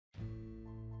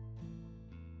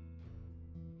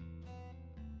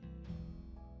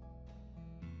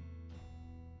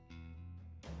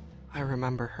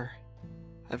remember her.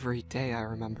 Every day I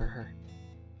remember her.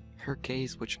 Her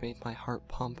gaze which made my heart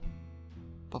pump,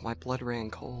 but my blood ran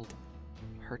cold.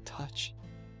 Her touch.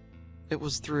 It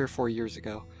was 3 or 4 years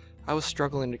ago. I was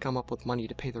struggling to come up with money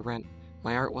to pay the rent.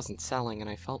 My art wasn't selling, and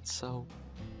I felt so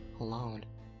alone.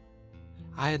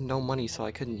 I had no money, so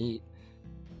I couldn't eat.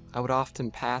 I would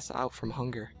often pass out from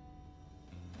hunger.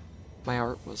 My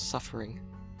art was suffering.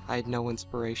 I had no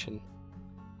inspiration.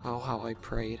 Oh, how I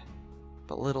prayed.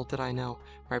 But little did I know,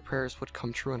 my prayers would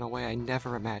come true in a way I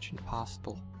never imagined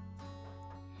possible.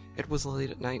 It was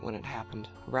late at night when it happened,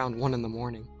 around 1 in the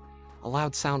morning. A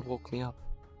loud sound woke me up,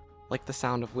 like the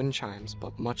sound of wind chimes,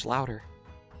 but much louder.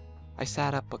 I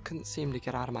sat up but couldn't seem to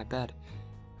get out of my bed,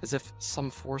 as if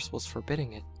some force was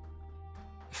forbidding it.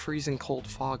 A freezing cold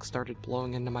fog started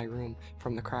blowing into my room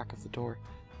from the crack of the door.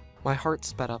 My heart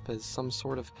sped up as some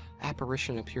sort of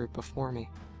apparition appeared before me.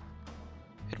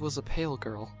 It was a pale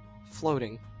girl,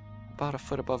 floating, about a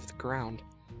foot above the ground.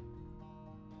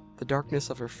 The darkness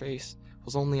of her face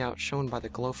was only outshone by the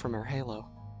glow from her halo.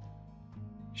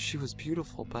 She was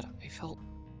beautiful, but I felt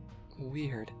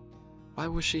weird. Why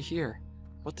was she here?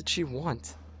 What did she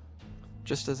want?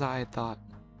 Just as I had thought,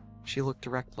 she looked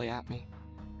directly at me,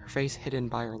 her face hidden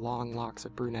by her long locks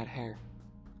of brunette hair.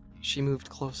 She moved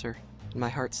closer, and my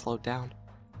heart slowed down.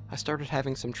 I started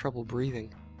having some trouble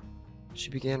breathing. She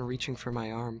began reaching for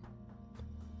my arm.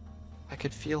 I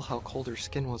could feel how cold her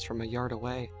skin was from a yard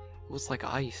away. It was like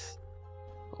ice.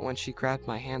 But when she grabbed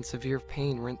my hand, severe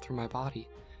pain ran through my body.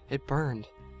 It burned.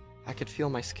 I could feel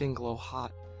my skin glow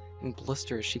hot and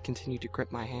blister as she continued to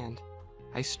grip my hand.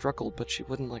 I struggled, but she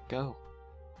wouldn't let go.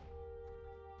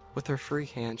 With her free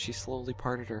hand, she slowly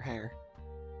parted her hair,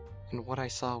 and what I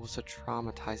saw was a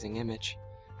traumatizing image.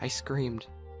 I screamed.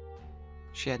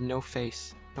 She had no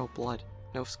face, no blood,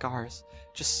 no scars,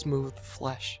 just smooth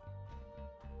flesh.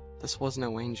 This was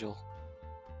no angel.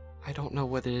 I don't know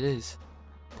what it is,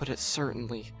 but it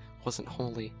certainly wasn't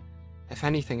holy. If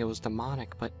anything, it was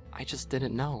demonic, but I just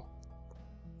didn't know.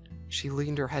 She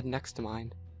leaned her head next to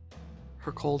mine,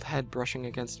 her cold head brushing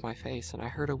against my face, and I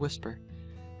heard a whisper.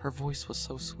 Her voice was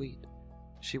so sweet.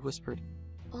 She whispered,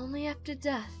 "Only after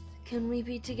death can we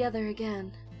be together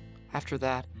again." After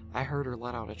that, I heard her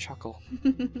let out a chuckle.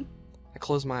 I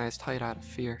closed my eyes tight out of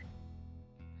fear.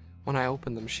 When I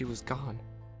opened them, she was gone.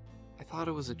 I thought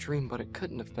it was a dream, but it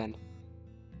couldn't have been.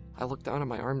 I looked down at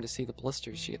my arm to see the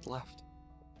blisters she had left.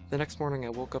 The next morning I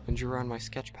woke up and drew on my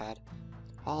sketch pad.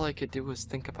 All I could do was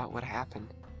think about what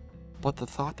happened. But the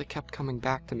thought that kept coming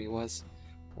back to me was,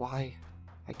 why,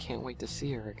 I can't wait to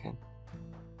see her again.